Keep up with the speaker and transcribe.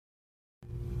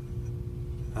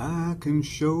I can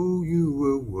show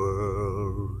you a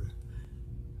world.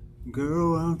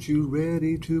 Girl, aren't you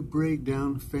ready to break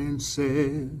down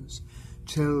fences?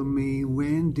 Tell me,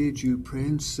 when did you,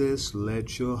 princess,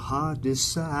 let your heart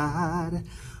decide?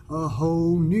 A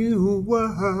whole new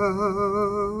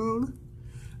world,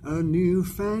 a new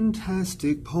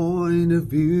fantastic point of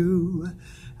view.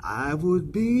 I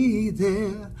would be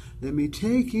there, let me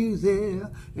take you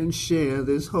there and share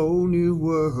this whole new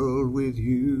world with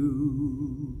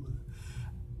you.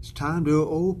 It's time to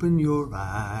open your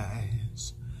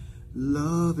eyes.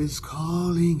 Love is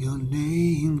calling your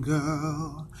name,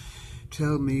 girl.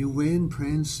 Tell me, when,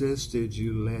 princess, did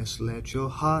you last let your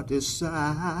heart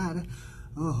decide?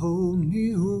 A whole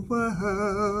new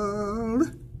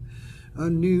world, a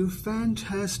new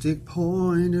fantastic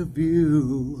point of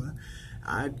view.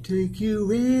 I'd take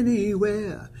you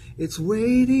anywhere, it's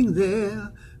waiting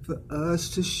there for us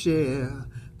to share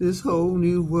this whole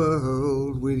new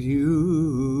world with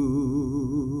you.